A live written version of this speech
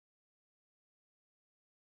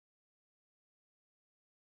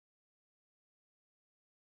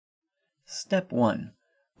Step 1.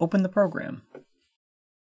 Open the program.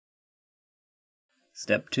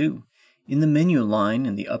 Step 2. In the menu line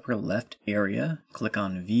in the upper left area, click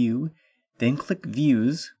on View, then click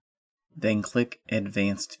Views, then click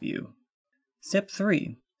Advanced View. Step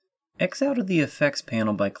 3. X out of the Effects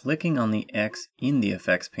panel by clicking on the X in the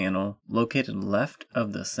Effects panel located left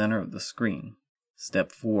of the center of the screen.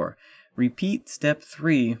 Step 4. Repeat Step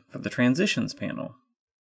 3 for the Transitions panel.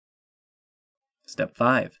 Step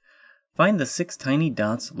 5. Find the 6 tiny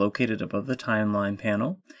dots located above the timeline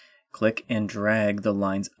panel. Click and drag the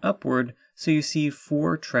lines upward so you see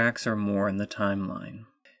 4 tracks or more in the timeline.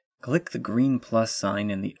 Click the green plus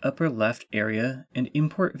sign in the upper left area and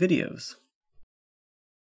import videos.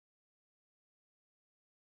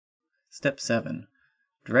 Step 7.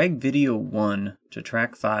 Drag video 1 to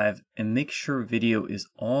track 5 and make sure video is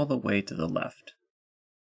all the way to the left.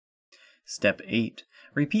 Step 8.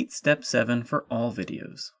 Repeat Step 7 for all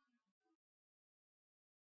videos.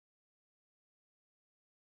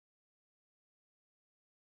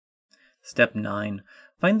 Step 9.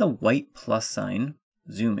 Find the white plus sign,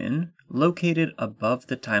 zoom in, located above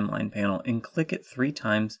the timeline panel and click it 3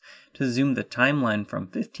 times to zoom the timeline from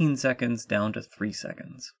 15 seconds down to 3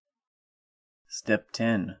 seconds. Step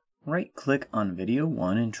 10. Right-click on video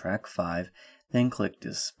 1 in track 5, then click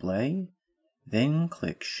Display, then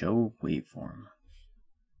click Show Waveform.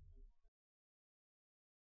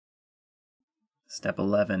 Step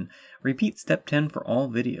 11. Repeat Step 10 for all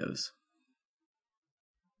videos.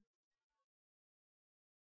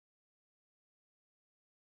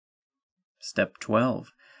 Step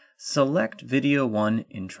 12. Select video 1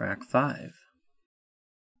 in track 5.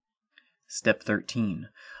 Step 13.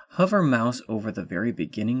 Hover mouse over the very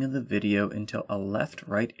beginning of the video until a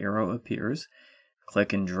left-right arrow appears.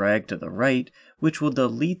 Click and drag to the right, which will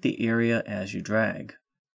delete the area as you drag.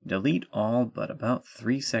 Delete all but about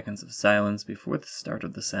 3 seconds of silence before the start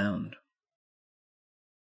of the sound.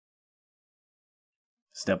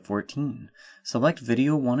 Step 14. Select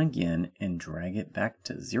video 1 again and drag it back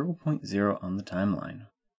to 0.0 on the timeline.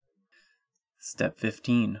 Step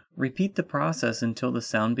 15. Repeat the process until the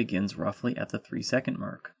sound begins roughly at the 3-second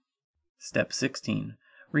mark. Step 16.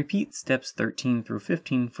 Repeat steps 13 through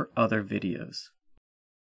 15 for other videos.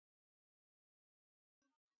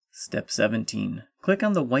 Step 17. Click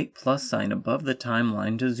on the white plus sign above the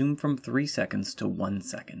timeline to zoom from 3 seconds to 1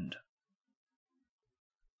 second.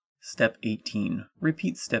 Step 18.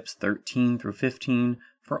 Repeat steps 13 through 15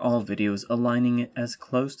 for all videos, aligning it as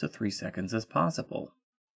close to 3 seconds as possible.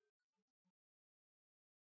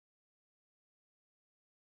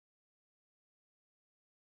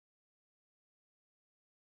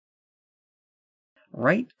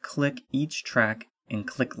 Right-click each track and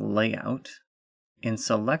click Layout, and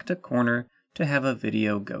select a corner to have a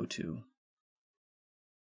video go to.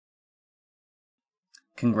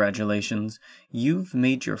 Congratulations, you've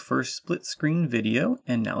made your first split-screen video,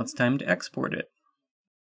 and now it's time to export it.